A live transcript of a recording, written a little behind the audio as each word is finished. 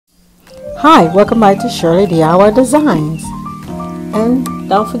Hi, welcome back to Shirley DIY Designs. And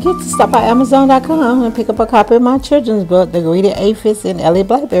don't forget to stop by Amazon.com and pick up a copy of my children's book, The Greedy Aphids and Ellie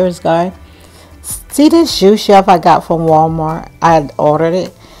Blackberry's Guide. See this shoe shelf I got from Walmart? I ordered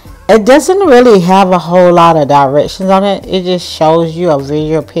it. It doesn't really have a whole lot of directions on it. It just shows you a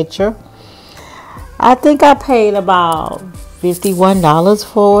visual picture. I think I paid about $51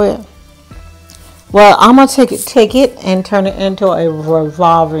 for it. Well, I'm going to take it and turn it into a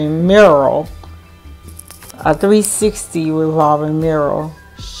revolving mirror. A 360 revolving mirror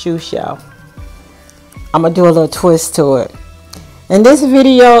shoe shelf. I'm going to do a little twist to it. And this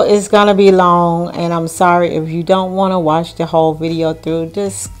video is going to be long. And I'm sorry if you don't want to watch the whole video through.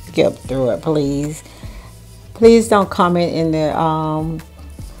 Just skip through it, please. Please don't comment in the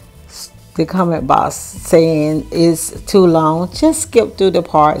comment box saying it's too long. Just skip through the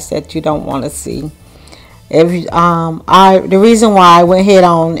parts that you don't want to see. The reason why I went ahead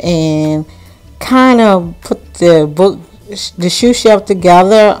on and kind of put the shoe shelf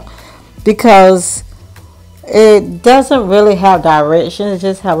together, because it doesn't really have directions. It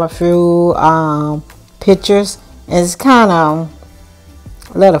just have a few pictures, and it's kind of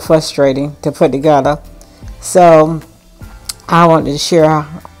a little frustrating to put together. So I wanted to share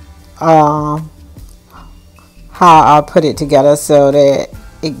how I put it together so that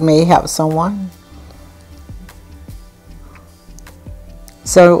it may help someone.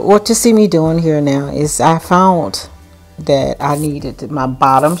 So what you see me doing here now is I found that I needed my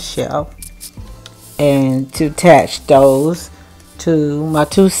bottom shelf and to attach those to my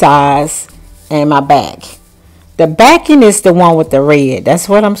two sides and my back. The backing is the one with the red. That's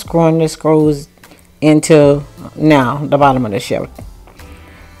what I'm screwing the screws into now, the bottom of the shelf.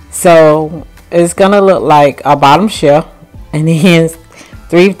 So it's gonna look like a bottom shelf, and then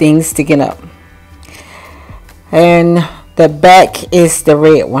three things sticking up. And the back is the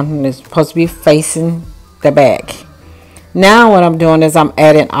red one. It's supposed to be facing the back. Now what I'm doing is I'm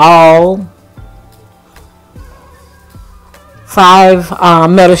adding all 5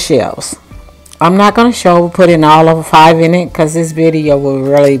 metal shelves. I'm not going to show putting all of 5 in it because this video will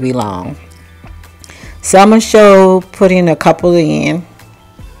really be long. So I'm going to show putting a couple in.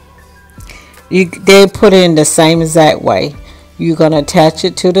 They put it in the same exact way. You're going to attach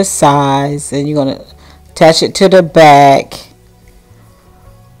it to the sides, and you're going to attach it to the back,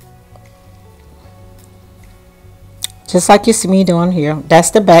 just like you see me doing here. That's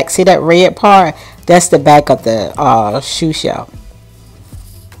the back. See that red part? That's the back of the shoe shelf.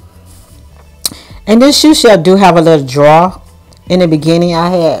 And this shoe shelf do have a little drawer. In the beginning, I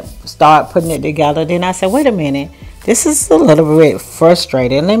had started putting it together. Then I said, wait a minute, this is a little bit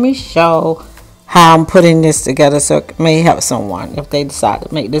frustrating. Let me show how I'm putting this together so it may help someone if they decide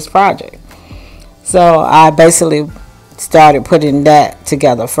to make this project. So I basically started putting that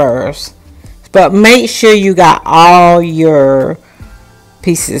together first. But make sure you got all your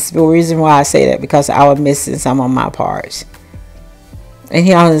pieces. The reason why I say that, because I was missing some of my parts. And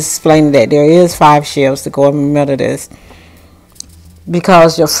here I'm explaining that there is 5 shelves to go in the middle of this.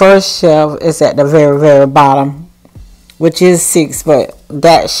 Because your first shelf is at the very, very bottom, which is 6, but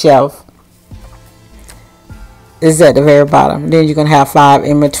that shelf is at the very bottom. Then you're going to have 5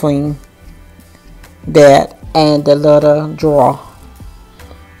 in between that and the little drawer.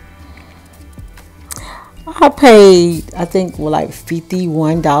 I paid, I think, like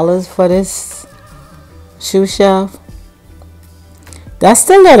 $51 for this shoe shelf. That's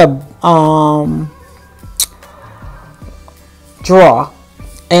the little drawer.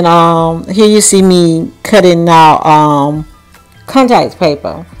 And here you see me cutting out contact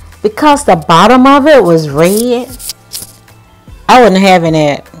paper. Because the bottom of it was red, I wasn't having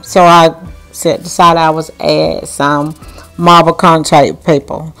it. So I decided I was add some marble contact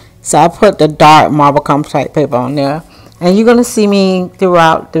paper. So I put the dark marble contact paper on there. And you're going to see me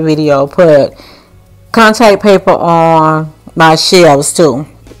throughout the video put contact paper on my shelves too.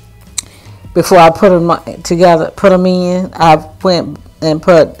 Before I put them together, put them in, I went and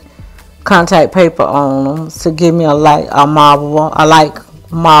put contact paper on them to give me a light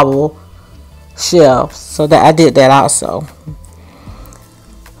marble shelf. So that I did that also.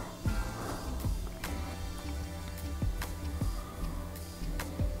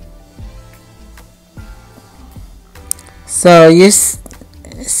 So you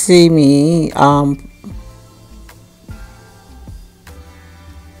see me,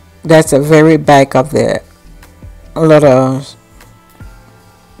 that's the very back of the little,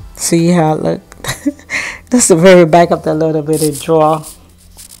 see how it look? That's the very back of the little bit of drawer.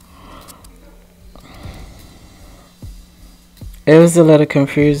 It was a little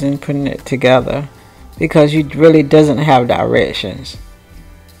confusing putting it together because it really doesn't have directions.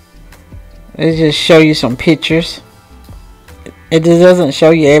 It just show you some pictures. It just doesn't show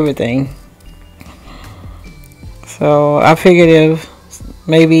you everything. So I figured if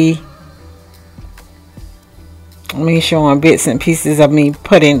maybe me showing bits and pieces of me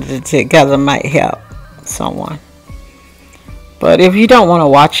putting it together might help someone. But if you don't want to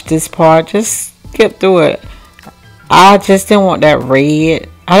watch this part, just skip through it. I just didn't want that red.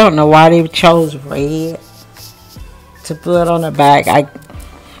 I don't know why they chose red to put on the back.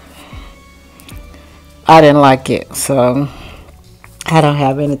 I didn't like it, so I don't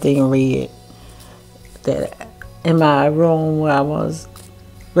have anything red that in my room where I was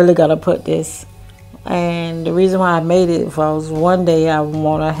really gonna put this. And the reason why I made it was one day I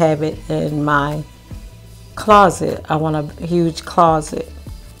want to have it in my closet. I want a huge closet,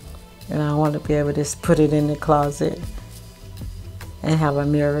 and I want to be able to just put it in the closet and have a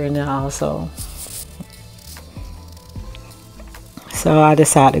mirror in there also. So I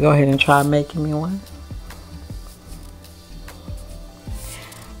decided to go ahead and try making me one.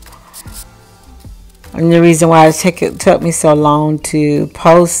 And the reason why it took me so long to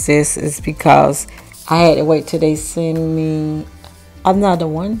post this is because I had to wait till they send me another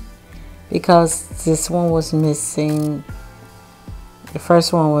one, because this one was missing. The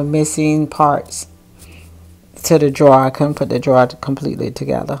first one was missing parts to the drawer. I couldn't put the drawer completely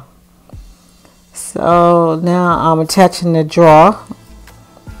together. So now I'm attaching the drawer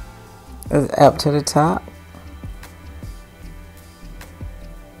up to the top.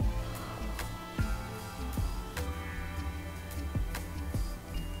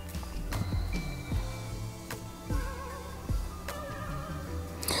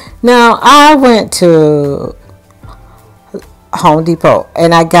 Now I went to Home Depot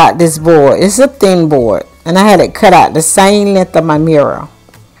and I got this board. It's a thin board, and I had it cut out the same length of my mirror.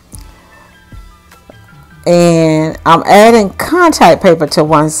 And I'm adding contact paper to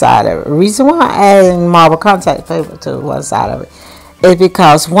one side of it. The reason why I'm adding marble contact paper to one side of it is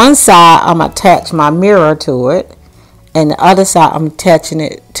because one side I'm attaching my mirror to it, and the other side I'm attaching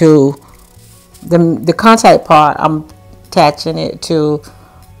it to the contact part. I'm attaching it to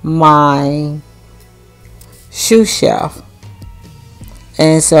my shoe shelf,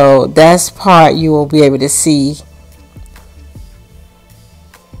 and so that's part you will be able to see,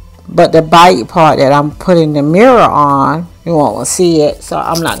 but the bite part that I'm putting the mirror on, you won't see it, so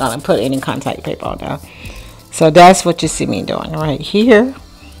I'm not going to put any contact paper on there. So that's what you see me doing right here.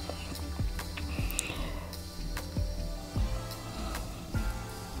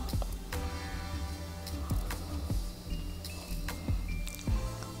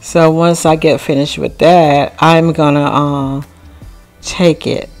 So once I get finished with that, I'm gonna take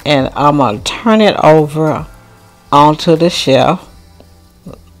it and I'm gonna turn it over onto the shelf,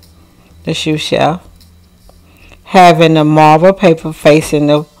 the shoe shelf, having the marble paper facing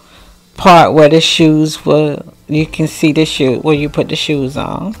the part where the shoes will, you can see the shoe where you put the shoes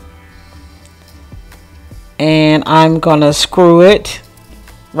on. And I'm gonna screw it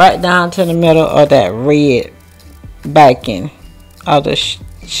right down to the middle of that red backing of the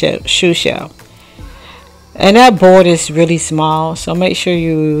shoe shelf. And that board is really small, so make sure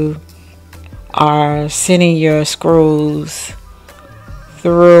you are sending your screws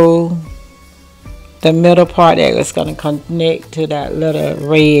through the middle part that is going to connect to that little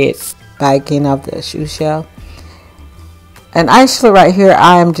red backing of the shoe shelf. And actually right here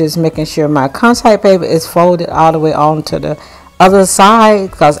I am just making sure my contact paper is folded all the way onto the other side,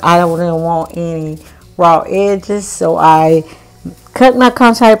 because I don't really want any raw edges. So I cut my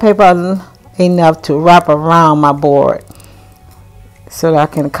contact paper enough to wrap around my board so that I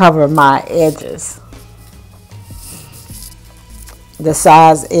can cover my edges, the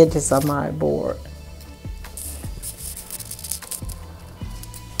size edges of my board.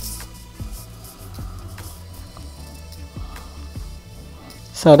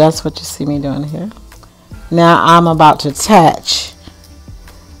 So that's what you see me doing here. Now I'm about to attach.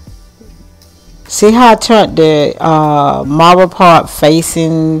 See how I turned the marble part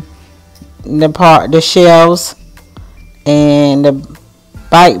facing the shelves, and the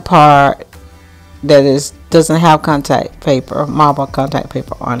bite part that doesn't have contact paper, marble contact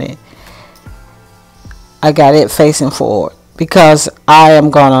paper on it. I got it facing forward because I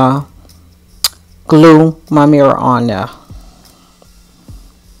am gonna glue my mirror on there.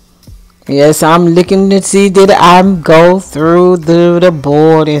 Yes, I'm looking to see that I'm go through the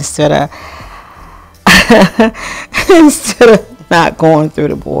board instead of instead of not going through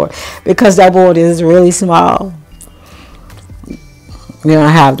the board, because that board is really small. You don't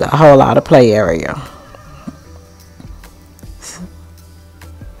have a whole lot of play area.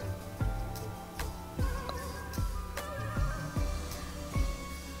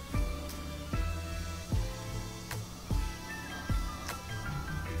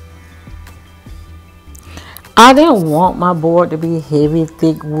 I didn't want my board to be heavy,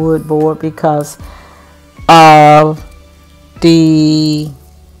 thick wood board because of the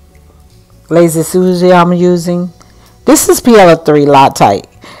Lazy Susie I'm using. This is PL3 Loctite.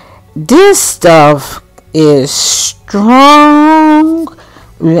 This stuff is strong.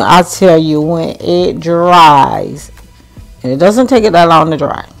 I tell you, when it dries, and it doesn't take it that long to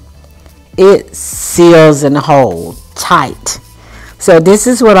dry, it seals and holds tight. So this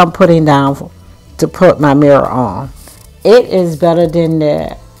is what I'm putting down to put my mirror on. It is better than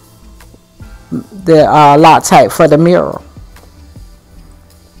the Loctite for the mirror.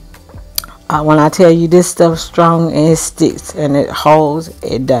 When I tell you this stuff's strong and it sticks and it holds,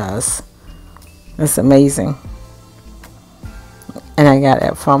 it does. It's amazing. And I got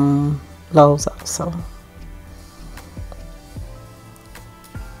it from Lowe's also.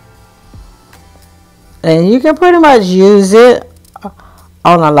 And you can pretty much use it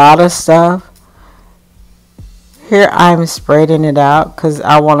on a lot of stuff. Here I'm spreading it out because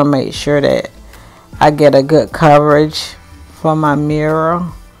I want to make sure that I get a good coverage for my mirror.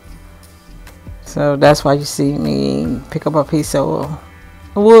 So that's why you see me pick up a piece of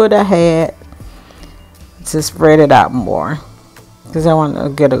wood I had to spread it out more, because I want to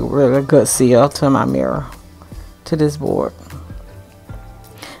get a really good seal to my mirror, to this board.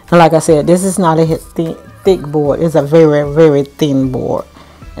 And like I said, this is not a thick board. It's a very, very thin board,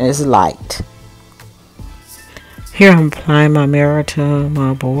 and it's light. Here I'm applying my mirror to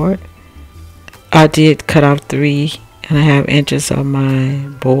my board. I did cut off 3.5 inches of my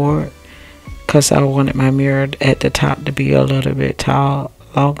board because I wanted my mirror at the top to be a little bit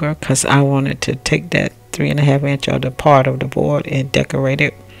longer, because I wanted to take that 3.5 inch of the part of the board and decorate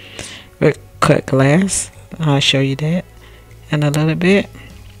it with cut glass. I'll show you that in a little bit.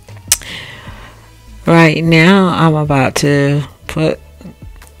 Right now I'm about to put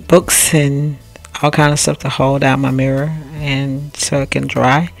books and all kind of stuff to hold down my mirror and so it can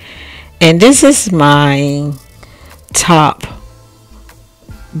dry. And this is my top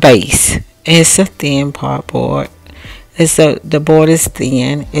base. It's a thin part board. The board is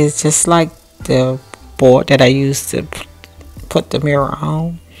thin. It's just like the board that I used to put the mirror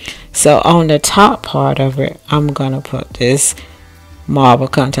on. So on the top part of it, I'm gonna put this marble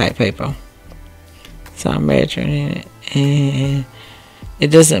contact paper. So I'm measuring it, and it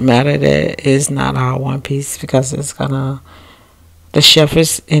doesn't matter that it's not all one piece, because it's gonna, the shelf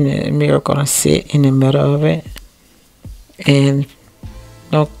is in the mirror gonna sit in the middle of it, and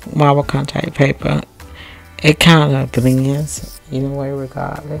no marble contact paper, it kind of blends anyway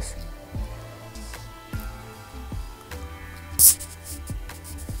regardless.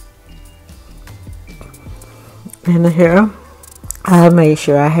 And here I made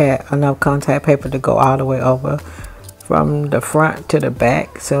sure I had enough contact paper to go all the way over from the front to the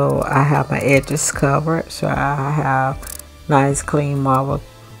back, so I have my edges covered, so I have nice clean marble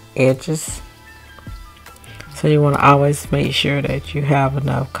edges. So you want to always make sure that you have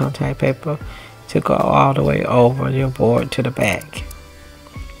enough contact paper to go all the way over your board to the back.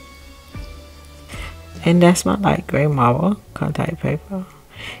 And that's my light gray marble contact paper.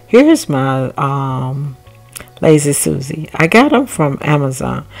 Here's my Lazy Susie. I got them from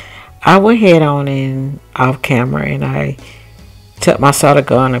Amazon. I went ahead on in off camera and I took my solder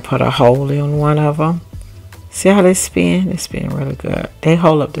gun and put a hole in one of them. See how they spin? They spin really good. They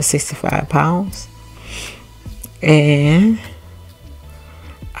hold up to 65 pounds. And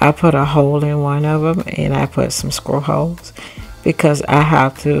I put a hole in one of them, and I put some screw holes because I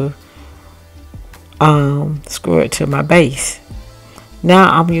have to screw it to my base.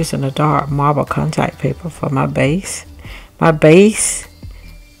 Now I'm using a dark marble contact paper for my base. My base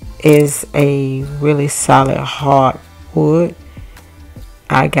is a really solid hard wood.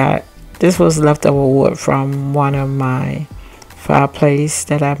 This was leftover wood from one of my fireplace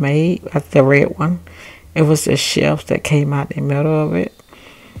that I made, the red one. It was the shelf that came out in the middle of it,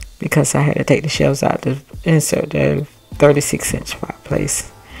 because I had to take the shelves out to insert the 36-inch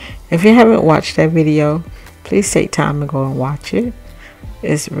fireplace. If you haven't watched that video, please take time and go and watch it.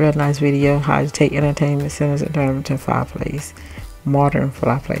 It's a real nice video, how to take entertainment centers and turn them into fireplace, modern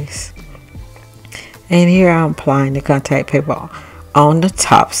fireplace. And here I'm applying the contact paper on the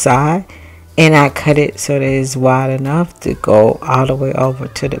top side, and I cut it so that it's wide enough to go all the way over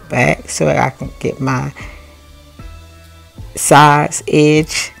to the back, so that I can get my sides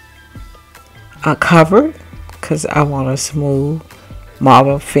edge covered, because I want a smooth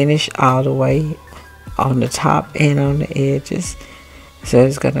marble finish all the way on the top and on the edges. So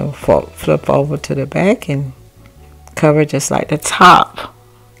it's gonna flip over to the back and cover just like the top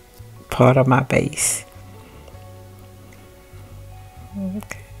part of my base.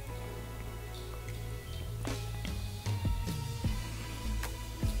 Okay.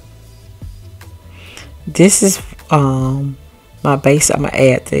 This is my base. I'm gonna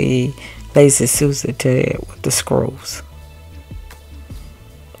add the Lazy Susie to it with the screws.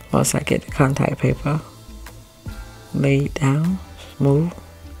 Once I get the contact paper laid down smooth.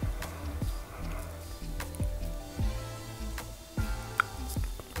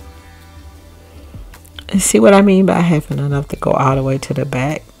 And see what I mean by having enough to go all the way to the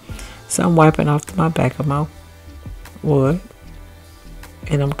back. So I'm wiping off my back of my wood,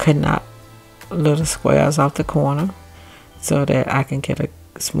 and I'm cutting out little squares off the corner so that I can get a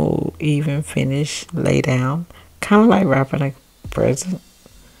smooth, even finish lay down, kind of like wrapping a present.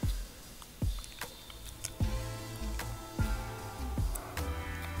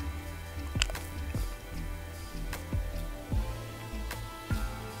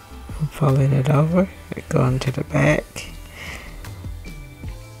 I'm folding it over, going to the back.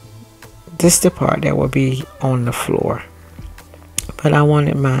 This is the part that will be on the floor, but I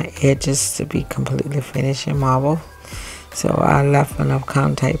wanted my edges to be completely finished in marble, so I left enough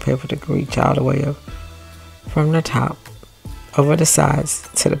contact paper to reach all the way up from the top over the sides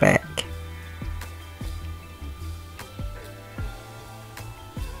to the back.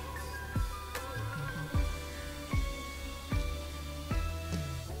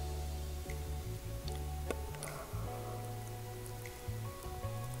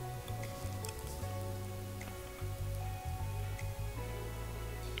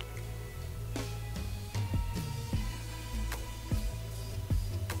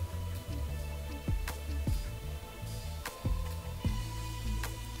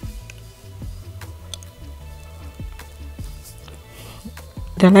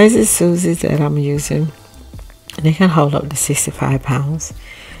 The Lazy Susies that I'm using, they can hold up to 65 pounds.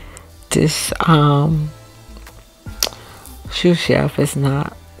 This shoe shelf is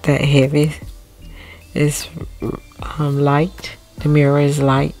not that heavy. It's light. The mirror is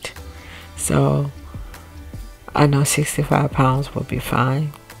light, so I know 65 pounds will be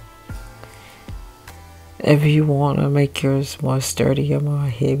fine. If you want to make yours more sturdy or more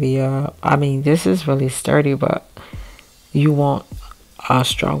heavier, I mean, this is really sturdy, but you want a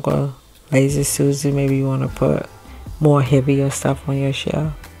stronger Lazy Susie. Maybe you want to put more heavier stuff on your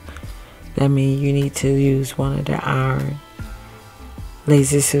shelf. That means you need to use one of the iron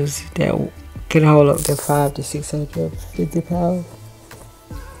Lazy Susie that can hold up to 500 to 650 pounds.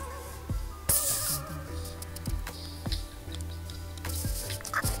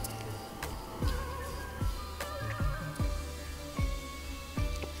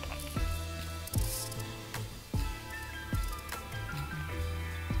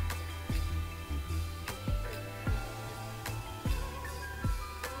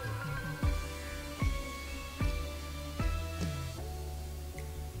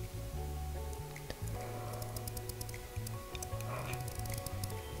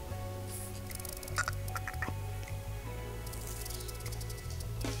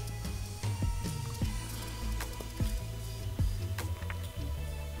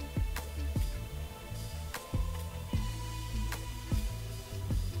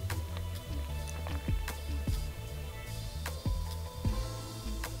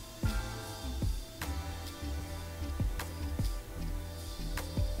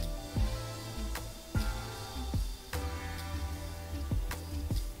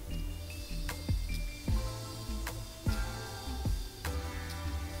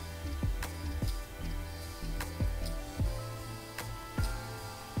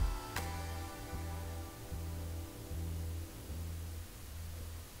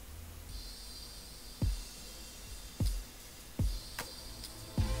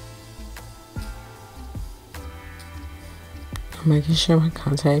 I'm making sure my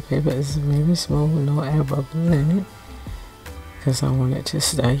contact paper is very smooth, no air bubbles in it, because I want it to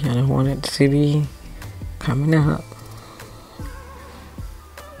stay and I want it to be coming out.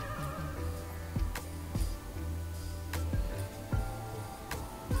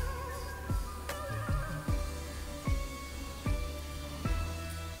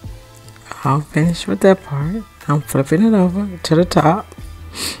 I'll finish with that part. I'm flipping it over to the top,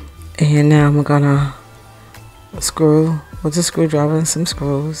 and now I'm gonna screw with a screwdriver and some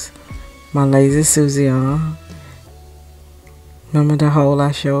screws my Lazy Susie on. Remember the hole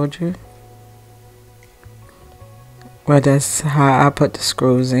I showed you? Well, that's how I put the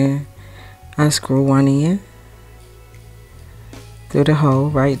screws in. I screw one in through the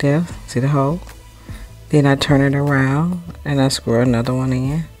hole right there. See the hole? Then I turn it around and I screw another one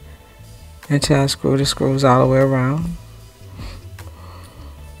in until I screw the screws all the way around.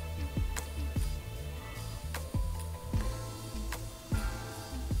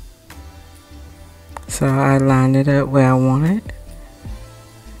 So I lined it up where I want it.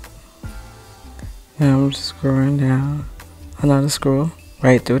 And I'm just screwing down another screw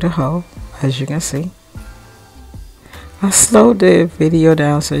right through the hole, as you can see. I slowed the video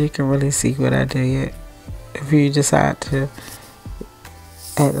down so you can really see what I did. If you decide to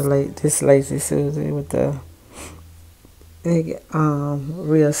add this Lazy Susie with the big,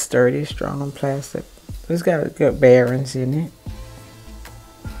 real sturdy, strong plastic. It's got good bearings in it.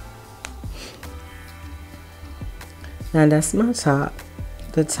 Now that's my top.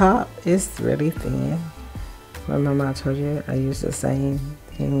 The top is really thin. Remember I told you I used the same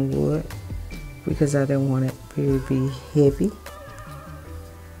thin wood because I didn't want it to be heavy.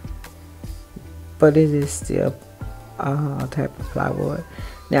 But it is still a type of plywood.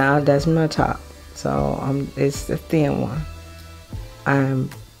 Now that's my top. So it's the thin one. I'm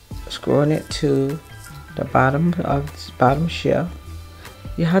screwing it to the bottom of the bottom shelf.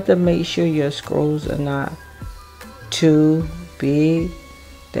 You have to make sure your screws are not too big,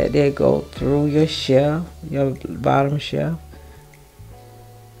 that they go through your shelf, your bottom shelf.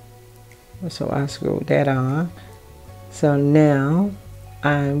 So I screwed that on. So now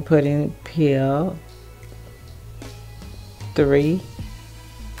I'm putting Peel 3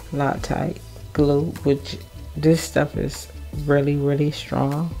 Loctite glue, which this stuff is really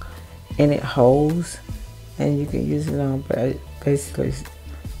strong and it holds, and you can use it on basically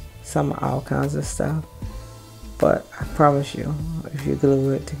all kinds of stuff. But I promise you, if you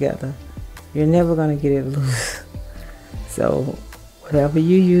glue it together, you're never gonna get it loose. So whatever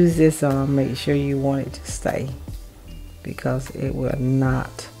you use this on, make sure you want it to stay, because it will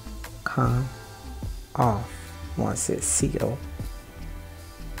not come off once it's sealed.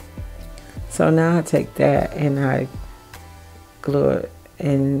 So now I take that and I glue it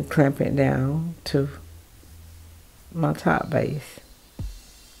and clamp it down to my top base,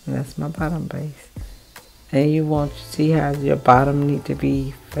 and that's my bottom base. And you want to see how your bottom need to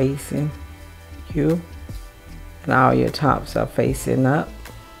be facing you, and all your tops are facing up.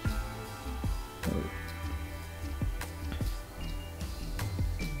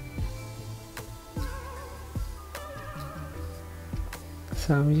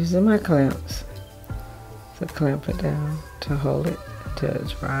 So I'm using my clamps to clamp it down to hold it until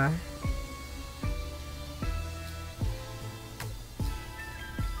it's dry.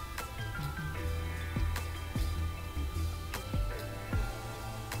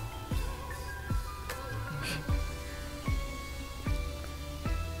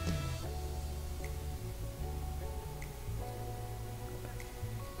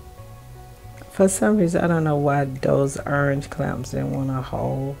 For some reason, I don't know why those orange clamps didn't want to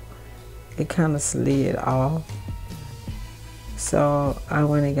hold. It kind of slid off. So I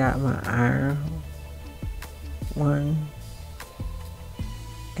went and got my iron one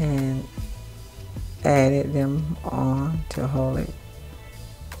and added them on to hold it.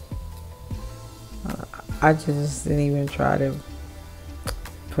 I just didn't even try to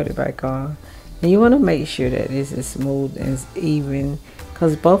put it back on. And you want to make sure that this is smooth and even,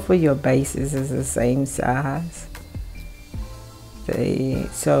 because both of your bases is the same size.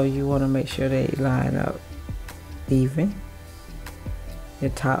 So you want to make sure they line up even,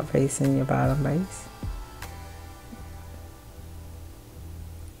 your top base and your bottom base.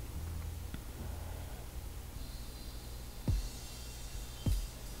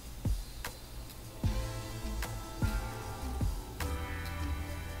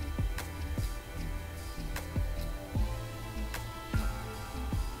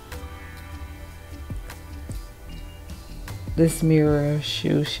 This mirror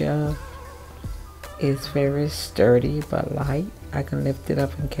shoe shelf is very sturdy but light. I can lift it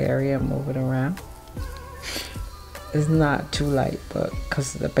up and carry it and move it around. It's not too light, but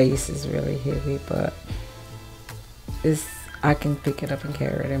because the base is really heavy, but I can pick it up and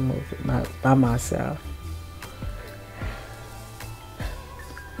carry it and move it by myself.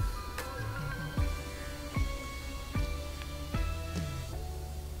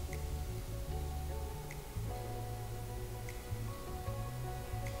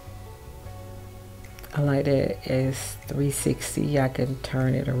 I like that it's 360. I can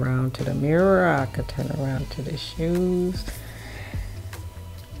turn it around to the mirror. I can turn it around to the shoes.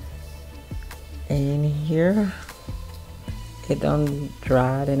 And here, it done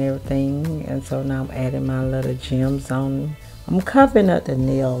dried and everything. And so now I'm adding my little gems on. I'm covering up the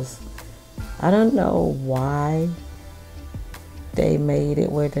nails. I don't know why they made it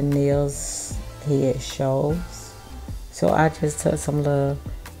where the nails head shows. So I just took some little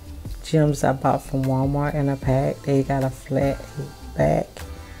gems I bought from Walmart in a pack. They got a flat back.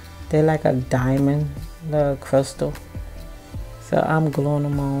 They're like a diamond, little crystal. So I'm gluing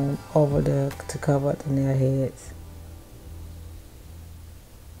them on over to cover up the nail heads.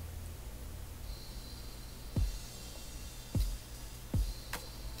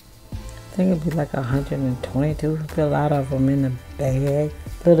 think it'd be like 122. Put a lot of them in the bag,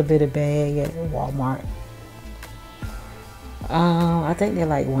 little bit of bag at Walmart. I think they're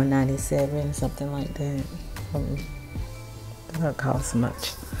like 197, something like that. They don't cost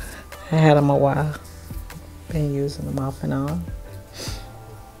much. I had them a while. Been using them off and on.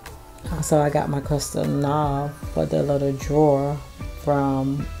 Also, I got my custom knob for the little drawer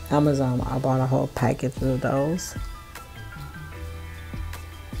from Amazon. I bought a whole package of those.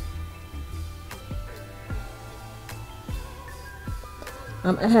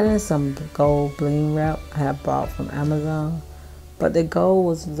 I'm adding some gold bling wrap I have bought from Amazon, but the gold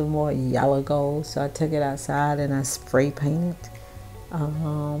was the more yellow gold, so I took it outside and I spray painted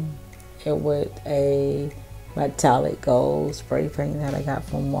it with a metallic gold spray paint that I got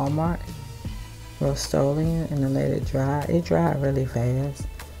from Walmart, Rust-Oleum, and I let it dry. It dried really fast,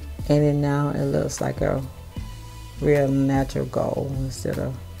 and then now it looks like a real natural gold instead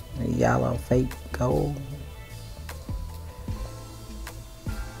of a yellow fake gold.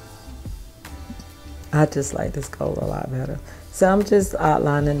 I just like this gold a lot better. So I'm just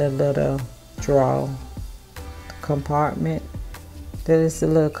outlining the little drawer compartment. That is the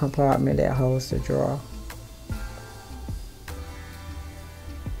little compartment that holds the drawer.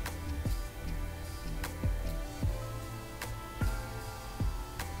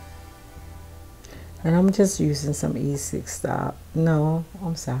 And I'm just using some E6 stop. No,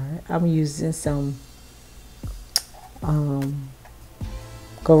 I'm sorry. I'm using some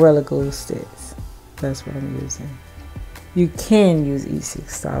Gorilla Glue sticks. That's what I'm using. You can use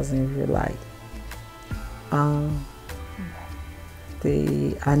E6000 if you like.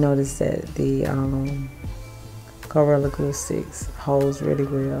 I noticed that the Gorilla Glue sticks holds really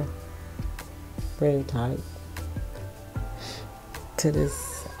well, really tight to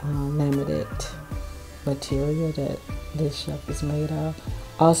this laminate material that this shelf is made of.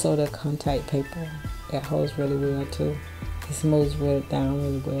 Also, the contact paper, that holds really well too. It smooths really down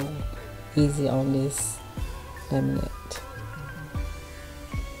really well. Easy on this laminate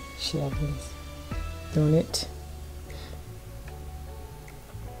shelvings. Doing it.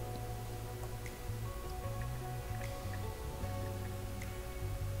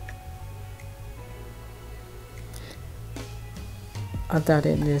 I thought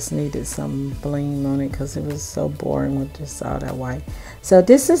it just needed some bling on it because it was so boring with just all that white. So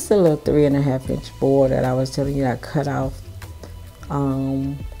this is the little 3.5-inch board that I was telling you I cut off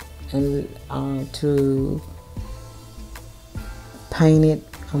to paint it.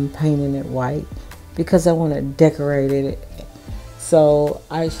 I'm painting it white because I want to decorate it. So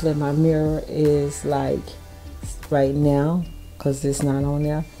actually my mirror is like right now, because it's not on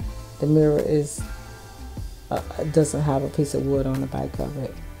there, the mirror is doesn't have a piece of wood on the back of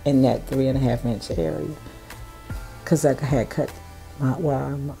it in that 3.5-inch area, because I had cut I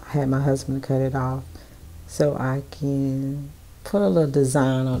had my husband cut it off so I can put a little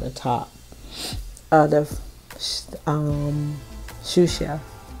design on the top of the shoe shelf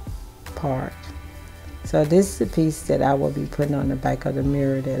part. So this is the piece that I will be putting on the back of the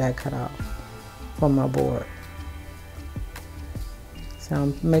mirror that I cut off from my board. So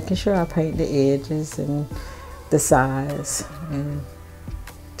I'm making sure I paint the edges and the sides, and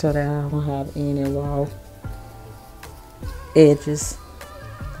so that I don't have any raw edges.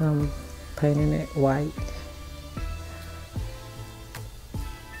 I'm painting it white.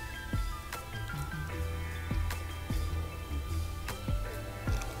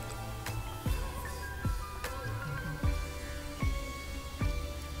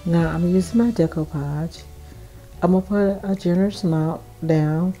 Now I'm using my decoupage. I'm gonna put a generous amount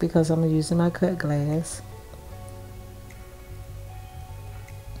down because I'm using my cut glass.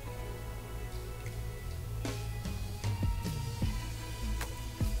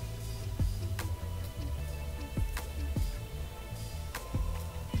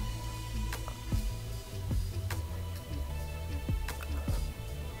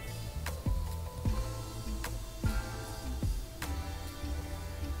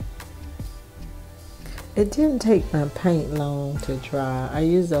 It didn't take my paint long to dry. I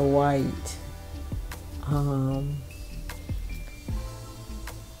used a white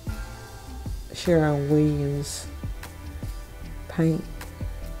Sharon Williams paint,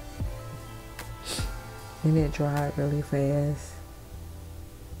 and it dried really fast.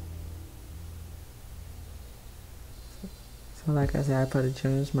 So like I said, I put a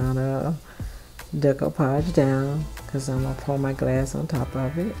generous amount of decoupage down because I'm going to pour my glass on top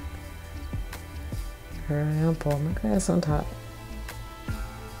of it. Here I am, pour my glass on top.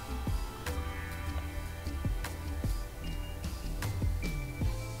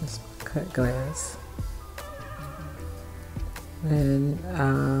 That's my cut glass. And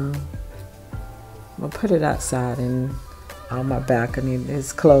I'm gonna put it outside and on my balcony.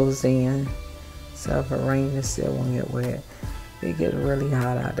 It's closed in, so if it rains, it still won't get wet. It gets really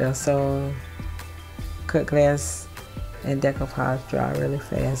hot out there, so cut glass and decoupage dry really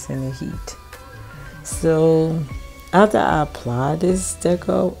fast in the heat. So after I apply this cut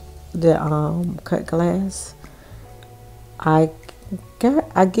glass, I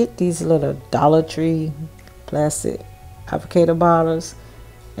get these little Dollar Tree plastic applicator bottles,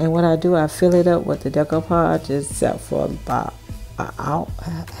 and what I do, I fill it up with the decoupage except for about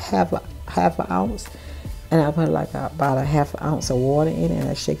half an ounce, and I put like about a half an ounce of water in it, and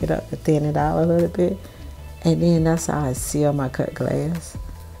I shake it up to thin it out a little bit, and then that's how I seal my cut glass.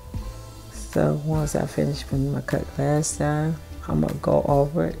 So once I finish putting my cut glass down, I'm gonna go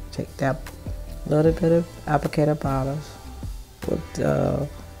over it, take that little bit of applicator bottles with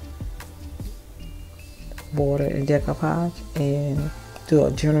water and decoupage, and do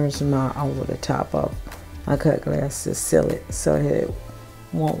a generous amount over the top of my cut glass to seal it so it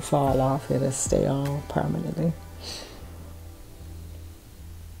won't fall off. It'll stay on permanently.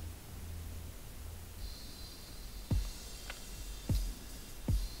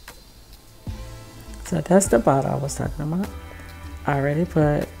 So that's the bottle I was talking about. I already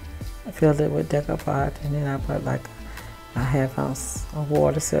filled it with decoupage, and then I put like a half ounce of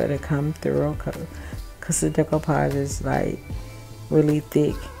water so it'll come through, because the decoupage is like really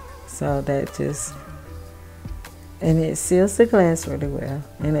thick, so that just, and it seals the glass really well,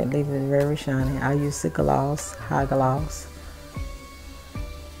 and it leaves it very shiny. I use the gloss, high gloss.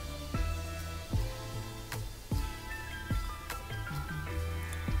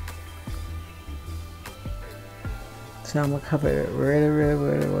 So I'm gonna cover it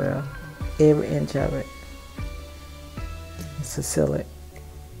really well, every inch of it, to seal it.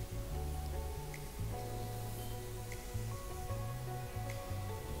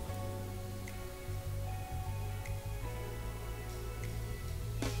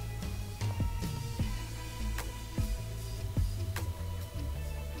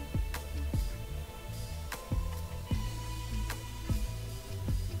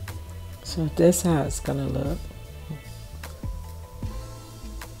 So that's how it's gonna look.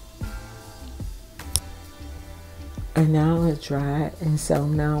 And now it's dry, and so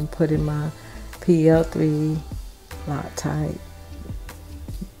now I'm putting my PL3 Loctite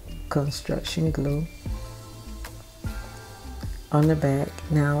construction glue on the back.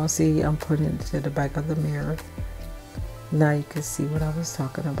 Now see, I'm putting it to the back of the mirror. Now you can see what I was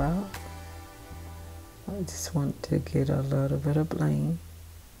talking about. I just want to get a little bit of bling.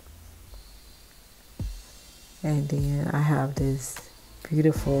 And then I have this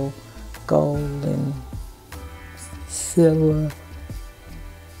beautiful gold and silver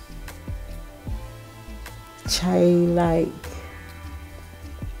chain like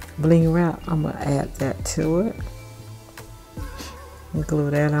bling wrap. I'm gonna add that to it and glue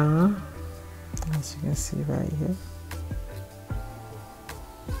that on, as you can see right here.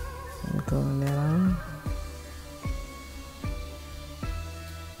 I'm gluing that on.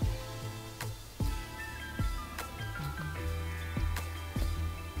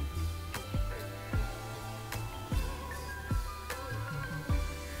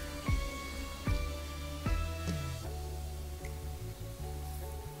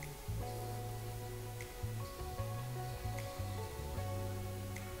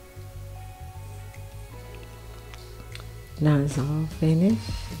 Now it's all finished,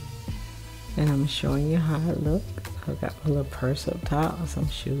 and I'm showing you how it looks. I got a little purse up top with some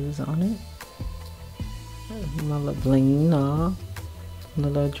shoes on it. My little bling knob, my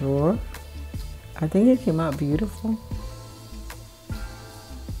little drawer. I think it came out beautiful.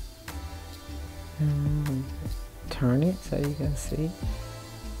 Turn it so you can see.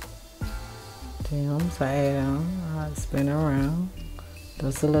 Gems I add on, I spin around.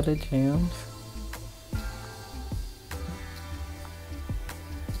 Those are little gems.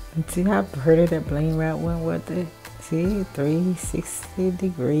 And see how pretty that bling wrap went with it? See, 360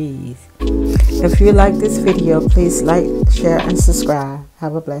 degrees. If you like this video, please like, share, and subscribe.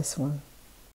 Have a blessed one.